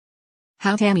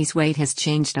How Tammy's weight has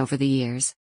changed over the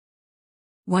years.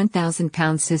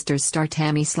 1,000-pound Sisters star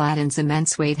Tammy Slaton's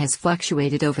immense weight has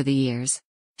fluctuated over the years.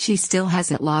 She still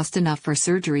hasn't lost enough for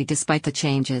surgery despite the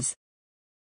changes.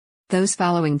 Those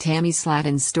following Tammy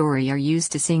Slaton's story are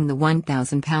used to seeing the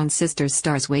 1,000-pound Sisters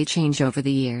star's weight change over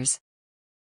the years.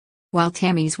 While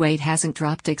Tammy's weight hasn't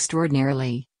dropped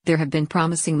extraordinarily, there have been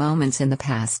promising moments in the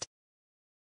past.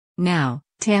 Now,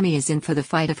 Tammy is in for the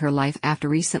fight of her life after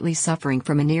recently suffering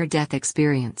from a near-death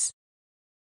experience.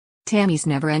 Tammy's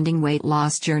never-ending weight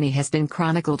loss journey has been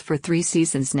chronicled for 3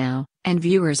 seasons now, and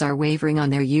viewers are wavering on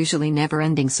their usually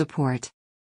never-ending support.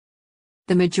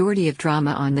 The majority of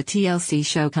drama on the TLC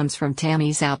show comes from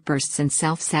Tammy's outbursts and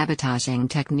self-sabotaging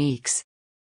techniques.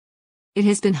 It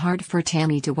has been hard for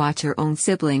Tammy to watch her own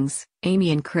siblings,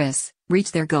 Amy and Chris,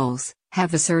 reach their goals,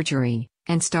 have the surgery,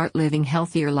 and start living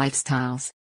healthier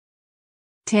lifestyles.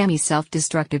 Tammy's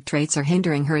self-destructive traits are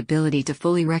hindering her ability to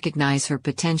fully recognize her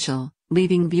potential,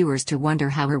 leaving viewers to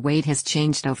wonder how her weight has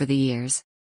changed over the years.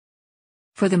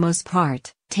 For the most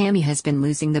part, Tammy has been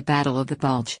losing the battle of the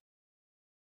bulge.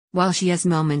 While she has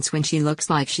moments when she looks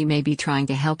like she may be trying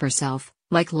to help herself,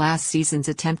 like last season's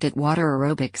attempt at water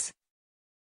aerobics,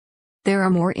 there are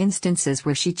more instances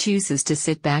where she chooses to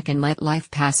sit back and let life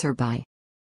pass her by.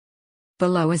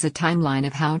 Below is a timeline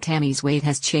of how Tammy's weight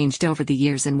has changed over the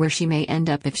years and where she may end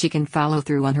up if she can follow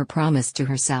through on her promise to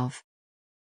herself.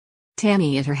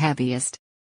 Tammy at her heaviest.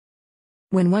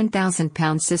 When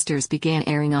 1,000-pound Sisters began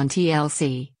airing on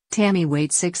TLC, Tammy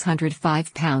weighed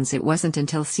 605 pounds. It wasn't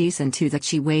until season 2 that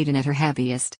she weighed in at her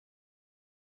heaviest.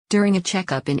 During a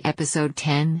checkup in episode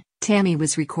 10, Tammy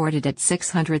was recorded at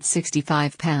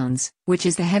 665 pounds, which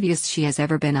is the heaviest she has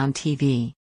ever been on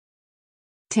TV.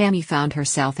 Tammy found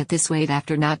herself at this weight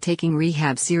after not taking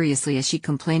rehab seriously as she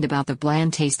complained about the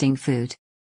bland-tasting food.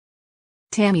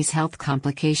 Tammy's health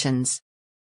complications.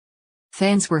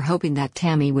 Fans were hoping that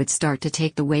Tammy would start to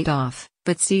take the weight off,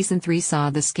 but season 3 saw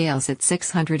the scales at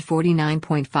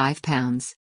 649.5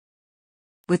 pounds.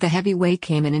 With the heavy weight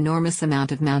came an enormous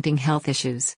amount of mounting health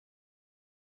issues.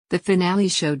 The finale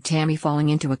showed Tammy falling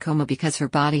into a coma because her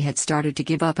body had started to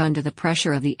give up under the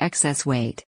pressure of the excess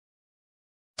weight.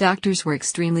 Doctors were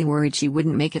extremely worried she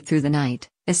wouldn't make it through the night,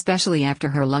 especially after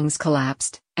her lungs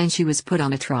collapsed, and she was put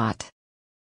on a trot.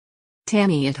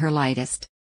 Tammy at her lightest.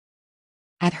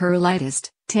 At her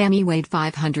lightest, Tammy weighed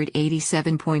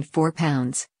 587.4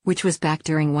 pounds, which was back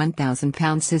during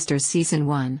 1,000-pound Sisters season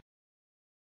 1.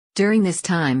 During this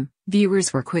time,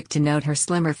 viewers were quick to note her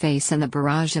slimmer face and the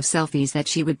barrage of selfies that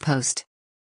she would post.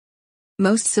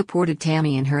 Most supported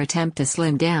Tammy in her attempt to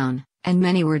slim down, and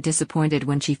many were disappointed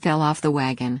when she fell off the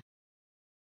wagon.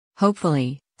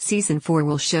 Hopefully, season 4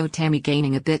 will show Tammy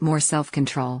gaining a bit more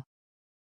self-control.